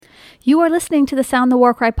You are listening to the Sound the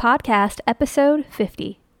War Cry podcast, episode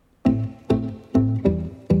 50.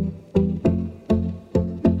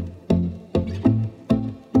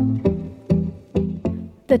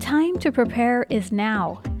 The time to prepare is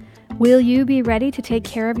now. Will you be ready to take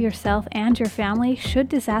care of yourself and your family should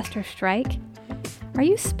disaster strike? Are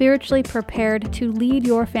you spiritually prepared to lead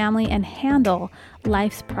your family and handle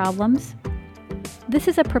life's problems? This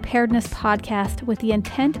is a preparedness podcast with the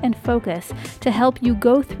intent and focus to help you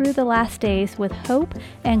go through the last days with hope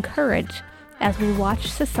and courage as we watch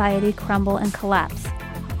society crumble and collapse.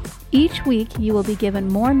 Each week, you will be given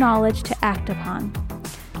more knowledge to act upon.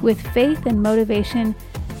 With faith and motivation,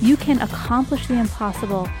 you can accomplish the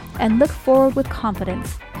impossible and look forward with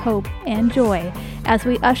confidence, hope, and joy as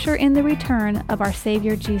we usher in the return of our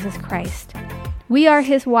Savior Jesus Christ. We are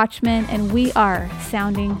His watchmen, and we are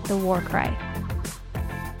sounding the war cry.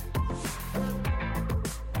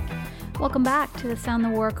 Welcome back to the Sound the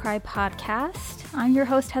War Cry podcast. I'm your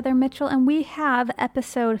host, Heather Mitchell, and we have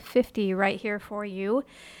episode 50 right here for you.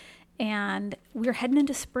 And we're heading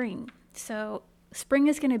into spring. So spring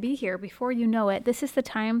is going to be here before you know it. This is the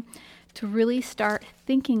time to really start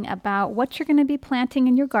thinking about what you're going to be planting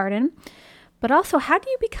in your garden, but also how do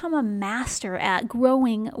you become a master at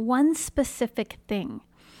growing one specific thing?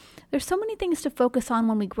 There's so many things to focus on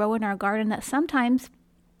when we grow in our garden that sometimes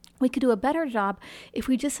we could do a better job if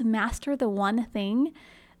we just master the one thing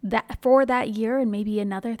that for that year and maybe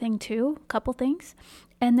another thing too, a couple things.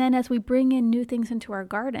 And then as we bring in new things into our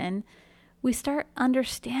garden, we start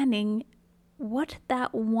understanding what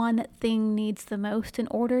that one thing needs the most in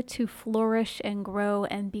order to flourish and grow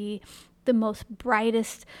and be the most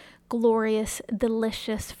brightest, glorious,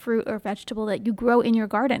 delicious fruit or vegetable that you grow in your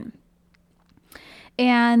garden.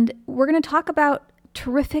 And we're going to talk about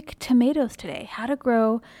terrific tomatoes today, how to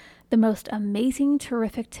grow the most amazing,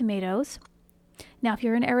 terrific tomatoes. Now, if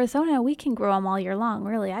you're in Arizona, we can grow them all year long,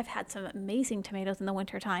 really. I've had some amazing tomatoes in the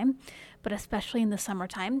wintertime, but especially in the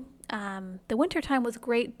summertime. The wintertime was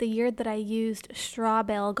great the year that I used straw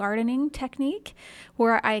bale gardening technique,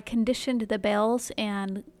 where I conditioned the bales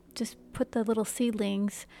and just put the little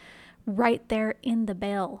seedlings right there in the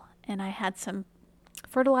bale. And I had some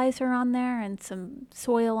fertilizer on there and some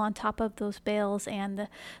soil on top of those bales, and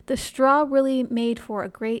the straw really made for a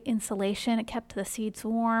great insulation. It kept the seeds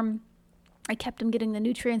warm. I kept them getting the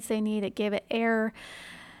nutrients they need. It gave it air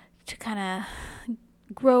to kind of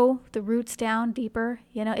grow the roots down deeper.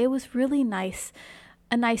 You know, it was really nice.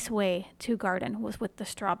 A nice way to garden was with the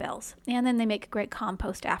straw bales. And then they make great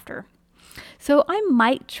compost after. So I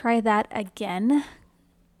might try that again,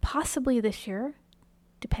 possibly this year,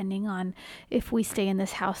 depending on if we stay in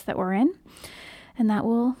this house that we're in. And that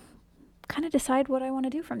will kind of decide what I want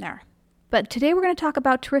to do from there. But today we're going to talk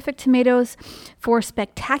about terrific tomatoes for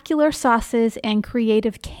spectacular sauces and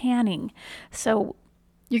creative canning. So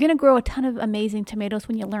you're going to grow a ton of amazing tomatoes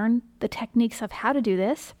when you learn the techniques of how to do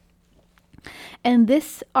this. And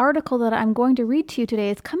this article that I'm going to read to you today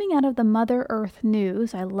is coming out of the Mother Earth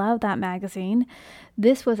News. I love that magazine.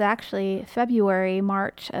 This was actually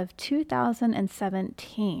March of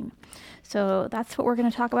 2017. So that's what we're going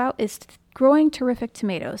to talk about, is growing terrific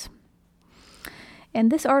tomatoes.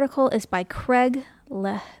 And this article is by Craig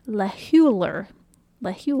LeHeuler.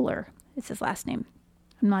 LeHeuler is his last name.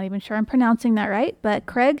 I'm not even sure I'm pronouncing that right. But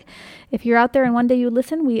Craig, if you're out there and one day you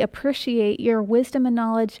listen, we appreciate your wisdom and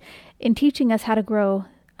knowledge in teaching us how to grow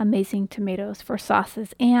amazing tomatoes for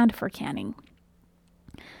sauces and for canning.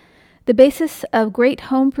 The basis of great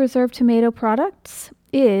home preserved tomato products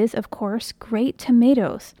is, of course, great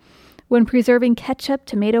tomatoes. When preserving ketchup,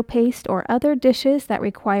 tomato paste, or other dishes that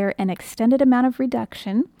require an extended amount of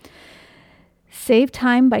reduction, save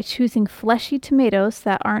time by choosing fleshy tomatoes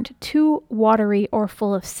that aren't too watery or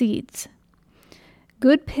full of seeds.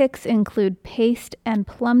 Good picks include paste and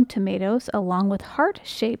plum tomatoes, along with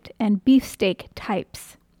heart-shaped and beefsteak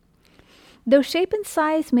types. Though shape and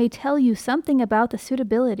size may tell you something about the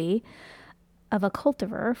suitability of a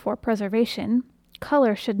cultivar for preservation,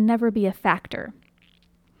 color should never be a factor.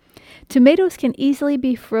 Tomatoes can easily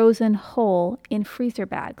be frozen whole in freezer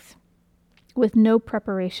bags with no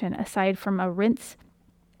preparation aside from a rinse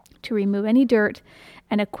to remove any dirt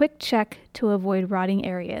and a quick check to avoid rotting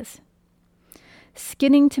areas.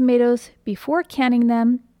 Skinning tomatoes before canning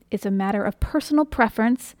them is a matter of personal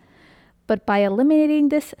preference, but by eliminating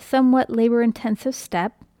this somewhat labor-intensive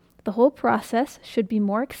step, the whole process should be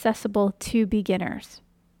more accessible to beginners.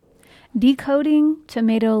 Decoding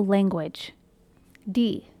tomato language.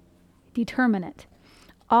 D. Determinate.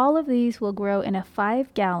 All of these will grow in a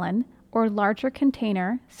 5-gallon or larger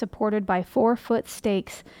container supported by 4-foot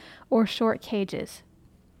stakes or short cages.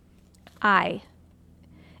 I.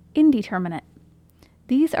 Indeterminate.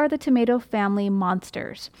 These are the tomato family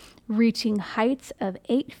monsters, reaching heights of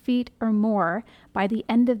 8 feet or more by the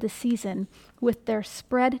end of the season, with their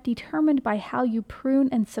spread determined by how you prune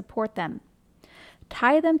and support them.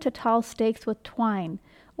 Tie them to tall stakes with twine,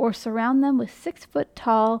 or surround them with 6-foot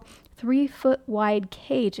tall, 3-foot wide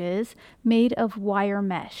cages made of wire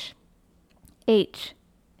mesh. H.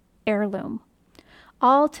 Heirloom.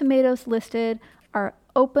 All tomatoes listed are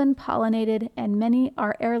open pollinated, and many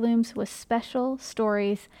are heirlooms with special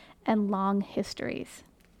stories and long histories.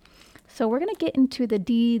 So we're going to get into the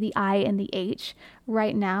D, the I, and the H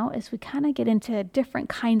right now as we kind of get into different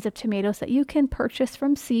kinds of tomatoes that you can purchase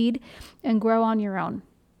from seed and grow on your own.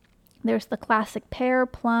 There's the classic pear,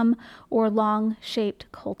 plum, or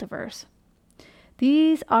long-shaped cultivars.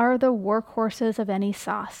 These are the workhorses of any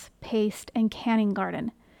sauce, paste, and canning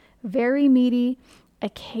garden. Very meaty,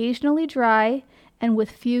 occasionally dry, and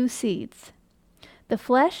with few seeds. The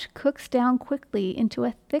flesh cooks down quickly into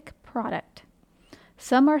a thick product.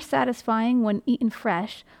 Some are satisfying when eaten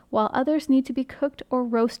fresh, while others need to be cooked or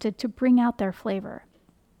roasted to bring out their flavor.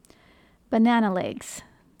 Banana legs.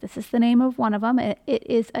 This is the name of one of them. It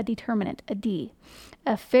is a determinant, a D.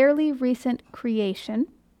 A fairly recent creation.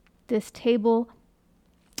 This stable,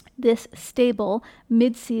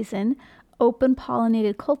 mid-season,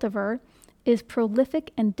 open-pollinated cultivar is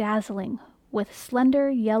prolific and dazzling, with slender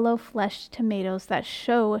yellow-fleshed tomatoes that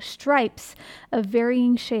show stripes of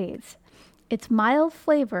varying shades. Its mild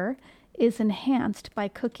flavor is enhanced by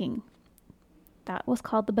cooking. That was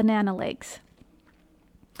called the banana legs.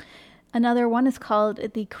 Another one is called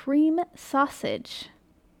the cream sausage,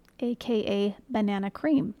 aka banana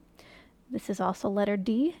cream. This is also letter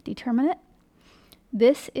D, determinate.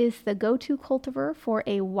 This is the go-to cultivar for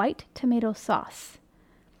a white tomato sauce.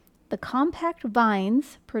 The compact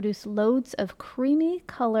vines produce loads of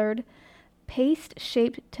creamy-colored,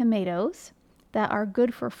 paste-shaped tomatoes that are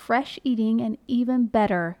good for fresh eating and even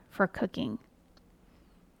better for cooking.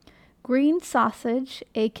 Green sausage,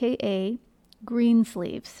 aka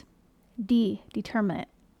greensleeves. D, determinate.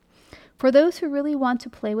 For those who really want to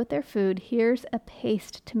play with their food, here's a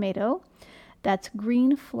paste tomato that's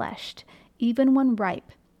green-fleshed, even when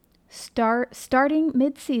ripe. Starting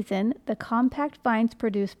mid-season, the compact vines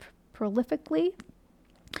produce prolifically,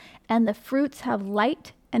 and the fruits have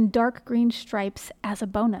light and dark green stripes as a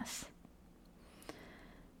bonus.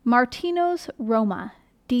 Martino's Roma,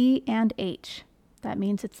 D and H. That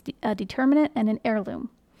means it's a determinate and an heirloom.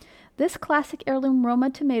 This classic heirloom Roma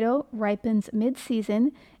tomato ripens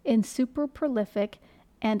mid-season is super prolific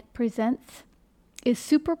and presents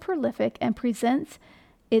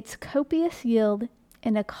its copious yield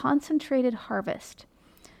in a concentrated harvest.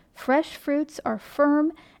 Fresh fruits are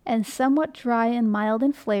firm and somewhat dry and mild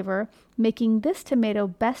in flavor, making this tomato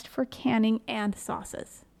best for canning and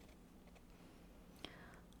sauces.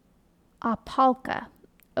 Opalka,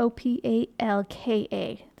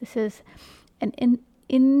 Opalka. This is an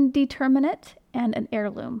indeterminate and an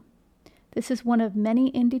heirloom. This is one of many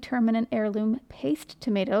indeterminate heirloom paste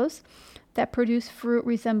tomatoes that produce fruit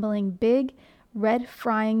resembling big, red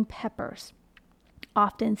frying peppers,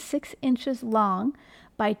 often 6 inches long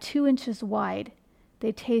by 2 inches wide.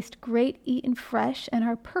 They taste great eaten fresh and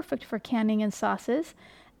are perfect for canning and sauces,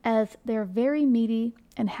 as they're very meaty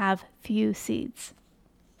and have few seeds.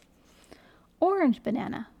 Orange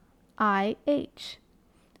banana, IH.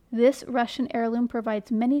 This Russian heirloom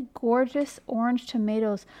provides many gorgeous orange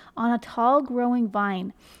tomatoes on a tall growing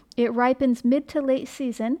vine. It ripens mid to late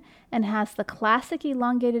season and has the classic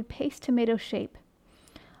elongated paste tomato shape.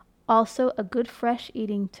 Also a good fresh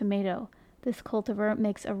eating tomato. This cultivar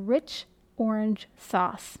makes a rich orange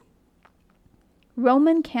sauce.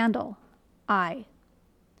 Roman candle, I.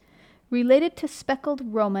 Related to speckled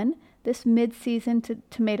Roman, this mid-season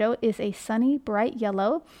tomato is a sunny, bright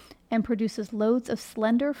yellow and produces loads of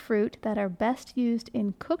slender fruit that are best used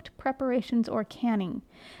in cooked preparations or canning,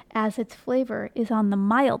 as its flavor is on the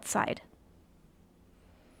mild side.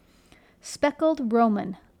 Speckled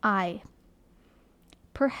Roman, I.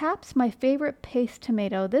 Perhaps my favorite paste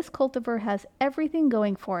tomato, this cultivar has everything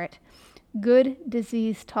going for it. Good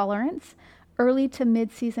disease tolerance, early to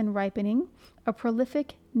mid-season ripening, a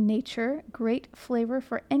prolific nature, great flavor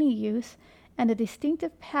for any use, and a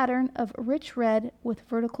distinctive pattern of rich red with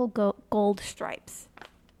vertical gold stripes.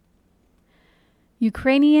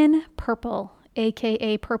 Ukrainian purple,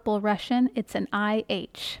 aka purple Russian, it's an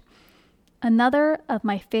IH. Another of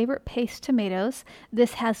my favorite paste tomatoes,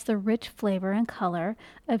 this has the rich flavor and color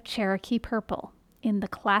of Cherokee purple in the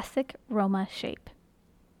classic Roma shape.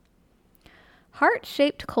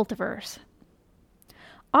 Heart-shaped cultivars.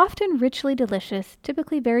 Often richly delicious,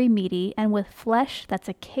 typically very meaty, and with flesh that's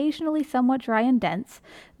occasionally somewhat dry and dense,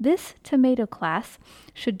 this tomato class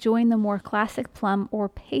should join the more classic plum or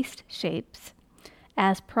paste shapes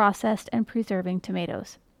as processed and preserving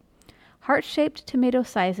tomatoes. Heart-shaped tomato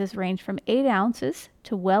sizes range from 8 ounces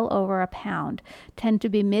to well over a pound, tend to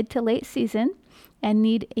be mid to late season, and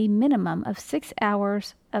need a minimum of 6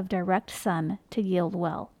 hours of direct sun to yield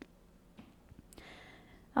well.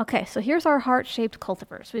 Okay, so here's our heart-shaped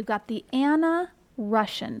cultivars. We've got the Anna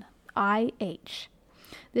Russian, IH.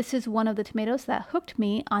 This is one of the tomatoes that hooked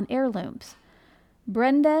me on heirlooms.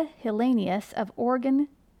 Brenda Hillenius of Oregon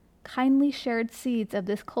kindly shared seeds of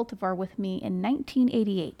this cultivar with me in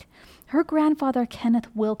 1988. Her grandfather, Kenneth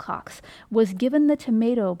Wilcox, was given the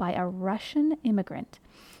tomato by a Russian immigrant.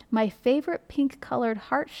 My favorite pink-colored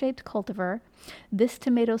heart-shaped cultivar, this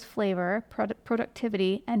tomato's flavor,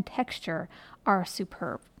 productivity, and texture are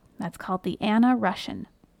superb. That's called the Anna Russian.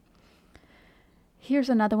 Here's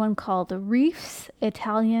another one called the Reef's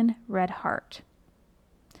Italian Red Heart.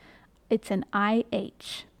 It's an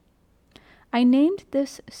IH. I named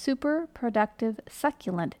this super productive,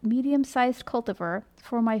 succulent, medium-sized cultivar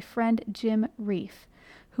for my friend Jim Reef,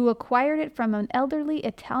 who acquired it from an elderly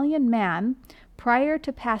Italian man prior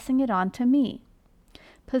to passing it on to me.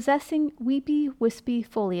 Possessing weepy, wispy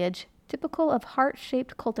foliage typical of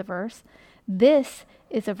heart-shaped cultivars, this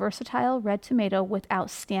is a versatile red tomato with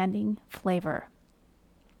outstanding flavor.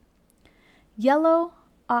 Yellow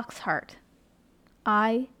Oxheart,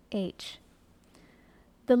 IH.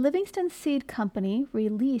 The Livingston Seed Company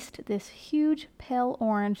released this huge pale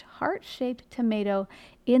orange heart-shaped tomato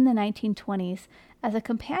in the 1920s as a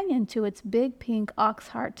companion to its big pink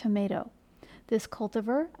Oxheart tomato. This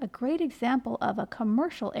cultivar, a great example of a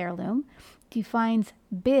commercial heirloom, defines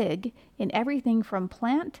big in everything from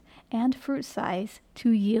plant and fruit size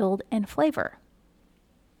to yield and flavor.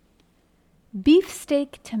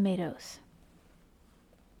 Beefsteak tomatoes.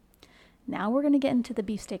 Now we're going to get into the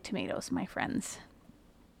beefsteak tomatoes, my friends.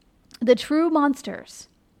 The true monsters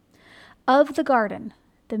of the garden.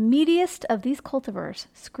 The meatiest of these cultivars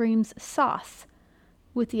screams sauce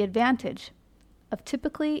with the advantage of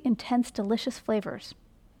typically intense, delicious flavors.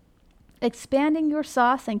 Expanding your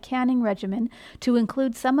sauce and canning regimen to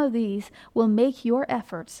include some of these will make your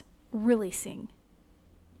efforts really sing.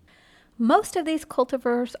 Most of these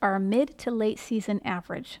cultivars are mid to late season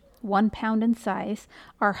average, 1 pound in size,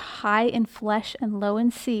 are high in flesh and low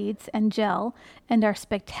in seeds and gel, and are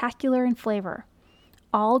spectacular in flavor.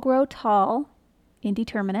 All grow tall,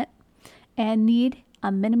 indeterminate, and need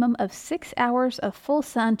a minimum of 6 hours of full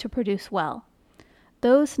sun to produce well.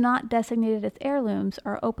 Those not designated as heirlooms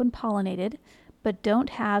are open pollinated, but don't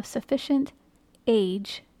have sufficient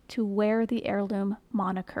age to wear the heirloom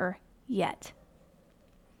moniker yet.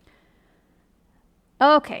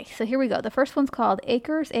 Okay, so here we go. The first one's called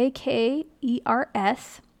Acres,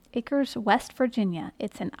 A-K-E-R-S, Acres, West Virginia.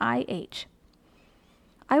 It's an IH.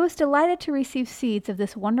 I was delighted to receive seeds of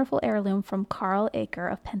this wonderful heirloom from Carl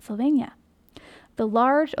Aker of Pennsylvania. The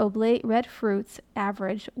large oblate red fruits,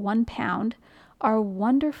 average 1 pound, are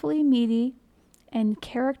wonderfully meaty and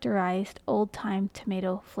characterized old-time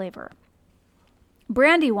tomato flavor.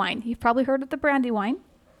 Brandywine. You've probably heard of the Brandywine.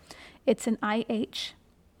 It's an IH.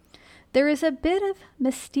 There is a bit of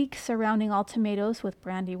mystique surrounding all tomatoes with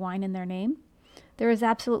Brandywine in their name. There is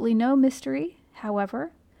absolutely no mystery,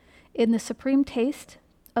 however, in the supreme taste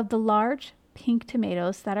of the large pink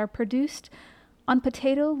tomatoes that are produced on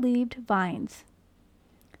potato-leaved vines.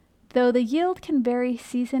 Though the yield can vary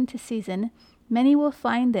season to season, many will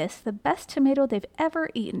find this the best tomato they've ever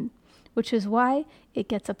eaten, which is why it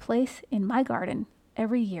gets a place in my garden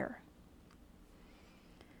every year.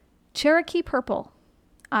 Cherokee Purple,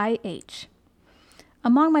 IH.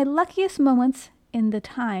 Among my luckiest moments in the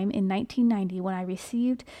time in 1990 when I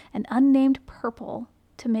received an unnamed purple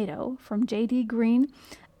tomato from J.D. Green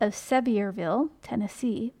of Sevierville,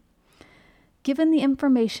 Tennessee. Given the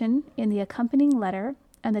information in the accompanying letter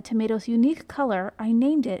and the tomato's unique color, I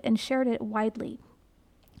named it and shared it widely.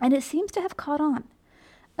 And it seems to have caught on.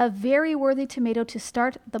 A very worthy tomato to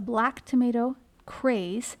start the black tomato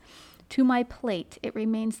craze to my plate. It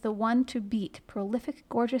remains the one to beat. Prolific,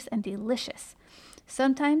 gorgeous, and delicious.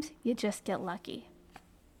 Sometimes you just get lucky.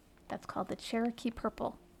 That's called the Cherokee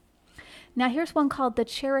Purple. Now here's one called the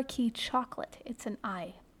Cherokee Chocolate. It's an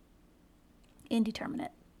I.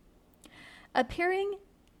 Indeterminate. Appearing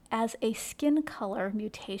as a skin color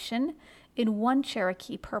mutation in one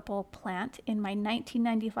Cherokee Purple plant in my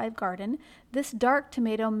 1995 garden, this dark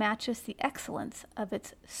tomato matches the excellence of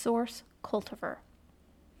its source cultivar.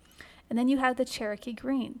 And then you have the Cherokee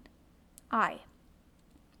Green, I.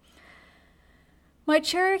 My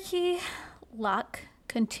Cherokee luck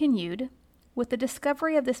continued with the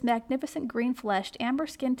discovery of this magnificent green-fleshed,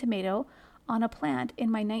 amber-skinned tomato on a plant in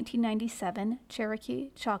my 1997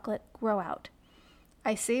 Cherokee chocolate grow-out.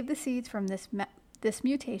 I saved the seeds from this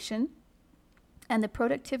mutation, and the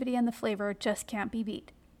productivity and the flavor just can't be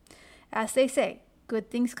beat. As they say, good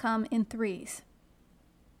things come in threes.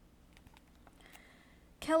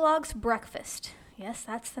 Kellogg's Breakfast. Yes,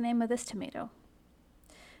 that's the name of this tomato.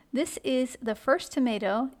 This is the first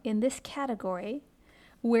tomato in this category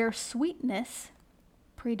where sweetness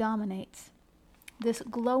predominates. This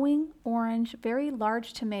glowing orange, very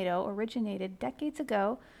large tomato originated decades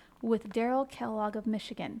ago with Darrell Kellogg of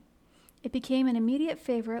Michigan. It became an immediate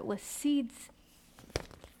favorite with seed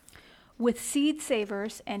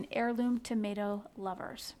savers and heirloom tomato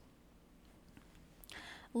lovers.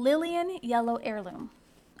 Lillian Yellow Heirloom,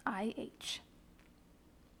 IH.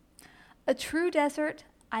 A true desert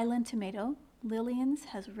island tomato, Lillian's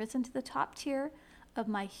has risen to the top tier of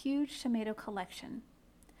my huge tomato collection.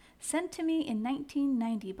 Sent to me in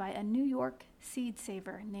 1990 by a New York seed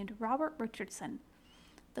saver named Robert Richardson.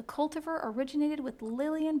 The cultivar originated with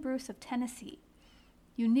Lillian Bruce of Tennessee.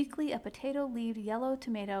 Uniquely a potato-leaved yellow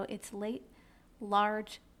tomato, it's late,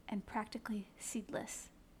 large, and practically seedless.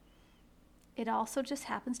 It also just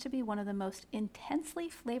happens to be one of the most intensely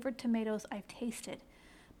flavored tomatoes I've tasted,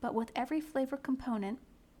 but with every flavor component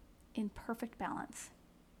in perfect balance.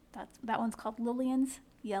 That one's called Lillian's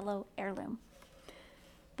Yellow Heirloom.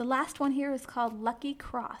 The last one here is called Lucky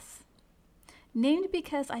Cross, named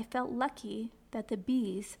because I felt lucky that the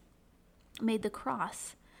bees made the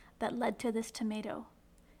cross that led to this tomato.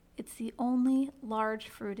 It's the only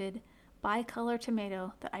large-fruited, bicolor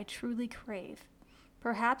tomato that I truly crave.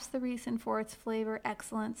 Perhaps the reason for its flavor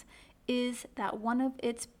excellence is that one of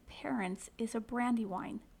its parents is a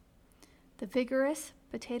brandywine. The vigorous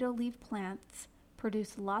potato leaf plants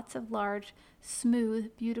produce lots of large, smooth,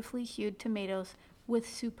 beautifully hued tomatoes with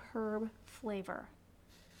superb flavor.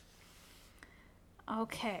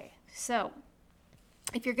 Okay, so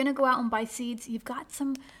if you're going to go out and buy seeds, you've got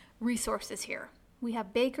some resources here. We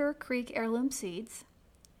have Baker Creek Heirloom Seeds.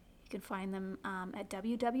 You can find them at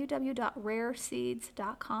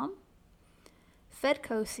www.rareseeds.com.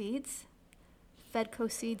 Fedco Seeds,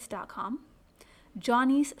 fedcoseeds.com.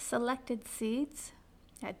 Johnny's Selected Seeds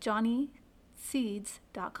at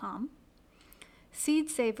johnnyseeds.com. Seed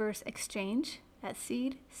Savers Exchange at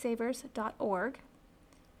seedsavers.org.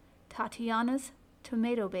 Tatiana's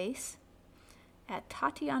Tomato Base at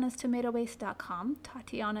tatianastomatobase.com.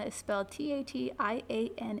 Tatiana is spelled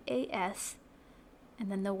Tatianas,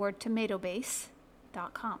 and then the word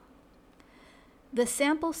tomatobase.com. The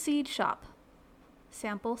Sample Seed Shop,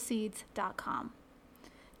 sampleseeds.com.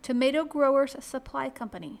 Tomato Growers Supply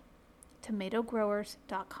Company,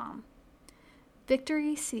 tomatogrowers.com.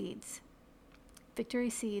 Victory Seeds,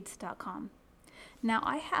 victoryseeds.com. Now,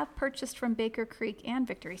 I have purchased from Baker Creek and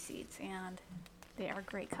Victory Seeds, and they are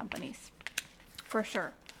great companies, for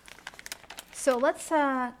sure. So let's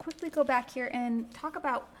quickly go back here and talk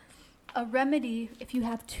about a remedy if you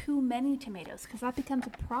have too many tomatoes, because that becomes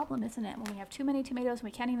a problem, isn't it? When we have too many tomatoes and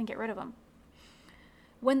we can't even get rid of them.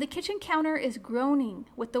 When the kitchen counter is groaning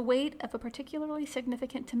with the weight of a particularly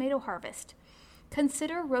significant tomato harvest,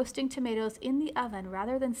 consider roasting tomatoes in the oven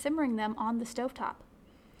rather than simmering them on the stovetop.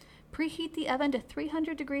 Preheat the oven to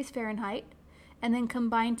 300 degrees Fahrenheit and then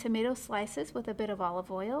combine tomato slices with a bit of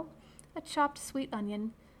olive oil, a chopped sweet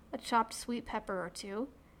onion, a chopped sweet pepper or two,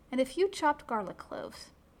 and a few chopped garlic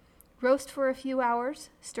cloves. Roast for a few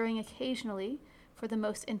hours, stirring occasionally for the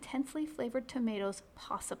most intensely flavored tomatoes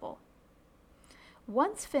possible.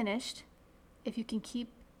 Once finished, if you can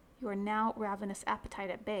keep your now ravenous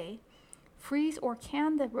appetite at bay, freeze or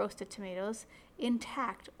can the roasted tomatoes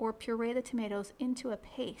intact or puree the tomatoes into a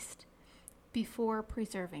paste before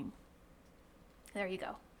preserving. There you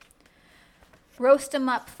go. Roast them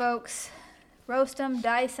up, folks. Roast them,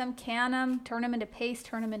 dice them, can them, turn them into paste,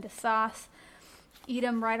 turn them into sauce. Eat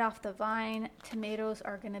them right off the vine. Tomatoes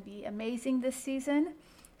are going to be amazing this season.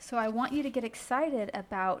 So I want you to get excited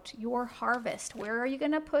about your harvest. Where are you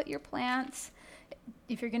going to put your plants?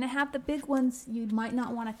 If you're going to have the big ones, you might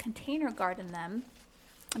not want to container garden them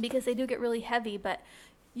because they do get really heavy, but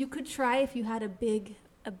you could try if you had a big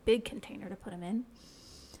container to put them in.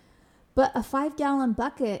 But a 5-gallon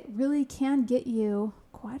bucket really can get you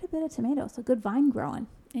quite a bit of tomatoes, a good vine growing.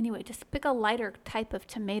 Anyway, just pick a lighter type of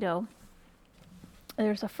tomato.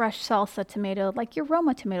 There's a fresh salsa tomato, like your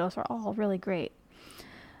Roma tomatoes are all really great.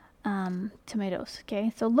 Tomatoes.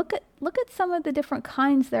 Okay, so look at some of the different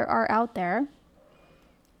kinds there are out there.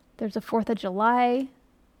 There's a 4th of July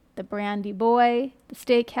the Brandy Boy, the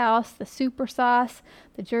Steakhouse, the Super Sauce,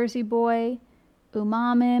 the Jersey Boy,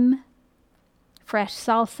 Umamim, Fresh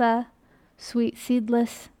Salsa, Sweet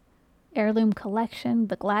Seedless, Heirloom Collection,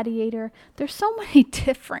 the Gladiator. There's so many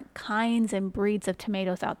different kinds and breeds of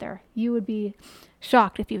tomatoes out there. You would be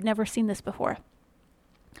shocked if you've never seen this before.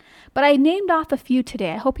 But I named off a few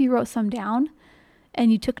today. I hope you wrote some down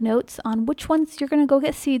and you took notes on which ones you're going to go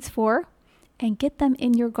get seeds for and get them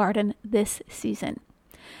in your garden this season.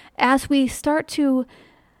 As we start to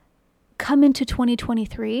come into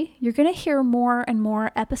 2023, you're going to hear more and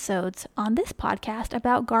more episodes on this podcast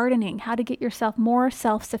about gardening, how to get yourself more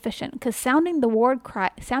self-sufficient, because sounding the war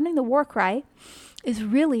cry is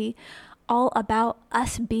really all about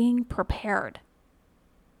us being prepared.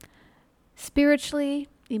 Spiritually,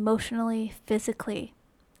 emotionally, physically.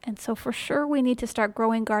 And so for sure we need to start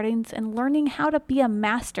growing gardens and learning how to be a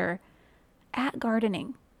master at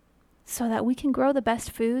gardening so that we can grow the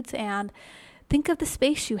best foods. And think of the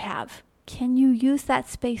space you have. Can you use that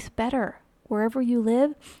space better wherever you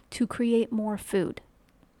live to create more food?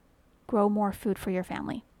 Grow more food for your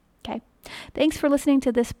family. Okay. Thanks for listening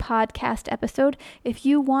to this podcast episode. If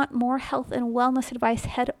you want more health and wellness advice,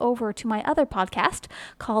 head over to my other podcast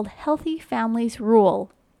called Healthy Families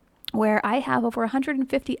Rule, where I have over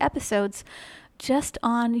 150 episodes just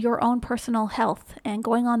on your own personal health and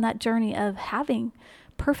going on that journey of having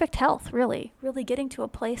perfect health, really getting to a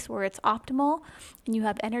place where it's optimal and you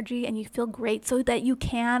have energy and you feel great so that you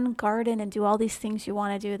can garden and do all these things you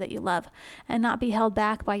want to do that you love and not be held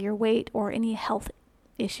back by your weight or any health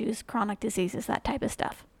issues, chronic diseases, that type of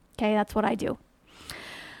stuff. Okay, that's what I do.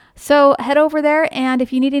 So head over there, and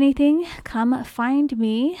if you need anything, come find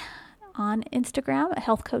me on Instagram at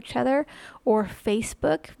Health Coach Heather or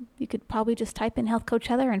Facebook. You could probably just type in Health Coach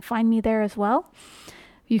Heather and find me there as well.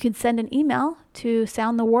 You can send an email to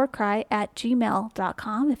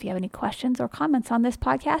soundthewarcry@gmail.com if you have any questions or comments on this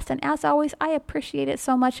podcast. And as always, I appreciate it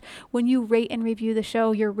so much when you rate and review the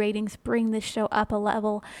show. Your ratings bring this show up a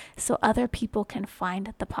level so other people can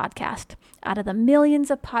find the podcast. Out of the millions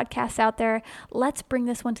of podcasts out there, let's bring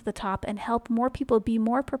this one to the top and help more people be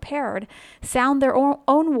more prepared, sound their own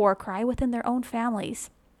war cry within their own families,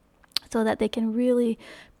 so that they can really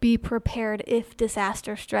be prepared if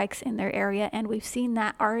disaster strikes in their area. And we've seen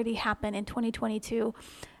that already happen in 2022.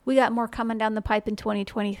 We got more coming down the pipe in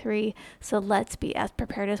 2023. So let's be as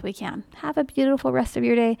prepared as we can. Have a beautiful rest of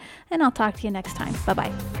your day, and I'll talk to you next time.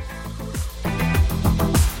 Bye-bye.